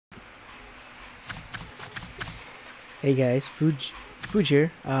Hey guys, Fuge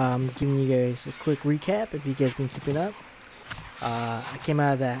here. Giving you guys a quick recap if you guys been keeping up. I came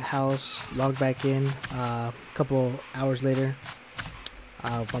out of that house, logged back in a couple hours later.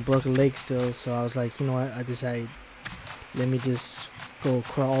 My broken leg still, so I was like, you know what? I decided, let me just go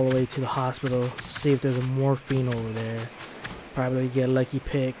crawl all the way to the hospital, see if there's a morphine over there. Probably get a lucky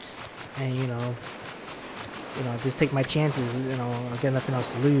pick, and just take my chances. I got nothing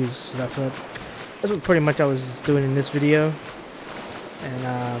else to lose. So that's what pretty much I was just doing in this video. And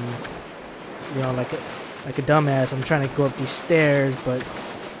like a dumbass, I'm trying to go up these stairs, but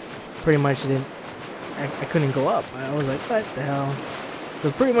pretty much I couldn't go up. I was like, what the hell? So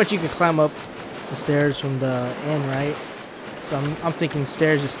pretty much you could climb up the stairs from the end, right? So I'm thinking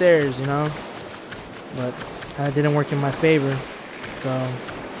stairs to stairs, but it didn't work in my favor. So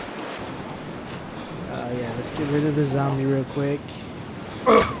yeah, let's get rid of the zombie real quick.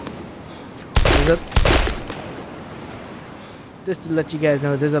 Just to let you guys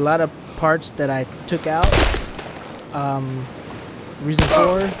know, there's a lot of parts that I took out. Reason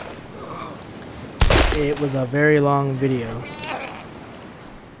for it was a very long video,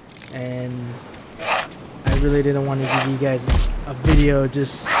 and I really didn't want to give you guys a video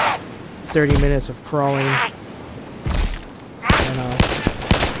just 30 minutes of crawling,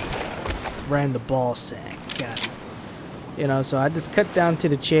 right in the ball sack. Got it. So I just cut down to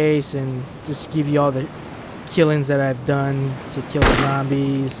the chase and just give you all the killings that I've done to kill the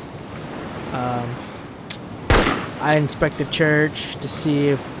zombies. I inspect the church to see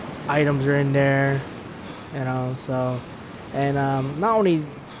if items are in there, and not only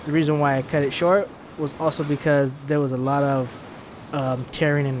the reason why I cut it short was also because there was a lot of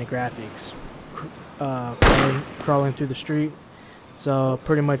tearing in the graphics, crawling through the street. So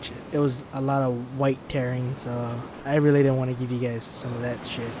pretty much it was a lot of white tearing, so I really didn't want to give you guys some of that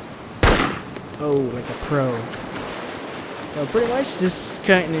shit. Oh, like a pro. So pretty much just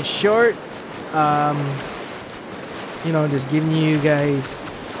cutting it short. Just giving you guys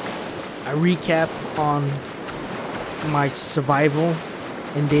a recap on my survival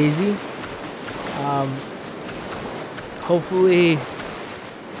in DayZ. Hopefully,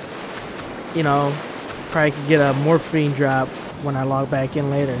 probably could get a morphine drop when I log back in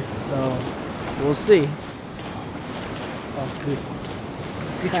later. So we'll see. Oh, good.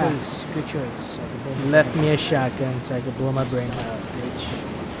 Good choice. Good choice. Left me a shotgun so I could blow my brain out, bitch.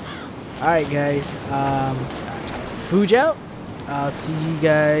 Alright, guys. Fuge out. I'll see you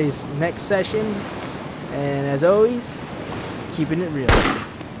guys next session. And as always, keeping it real.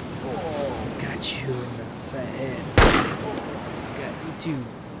 Oh, got you in the fat head. Oh, got you too.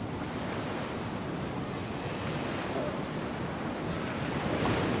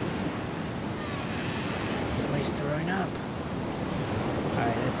 Somebody's throwing up.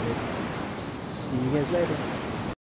 Alright, that's it. See you guys later.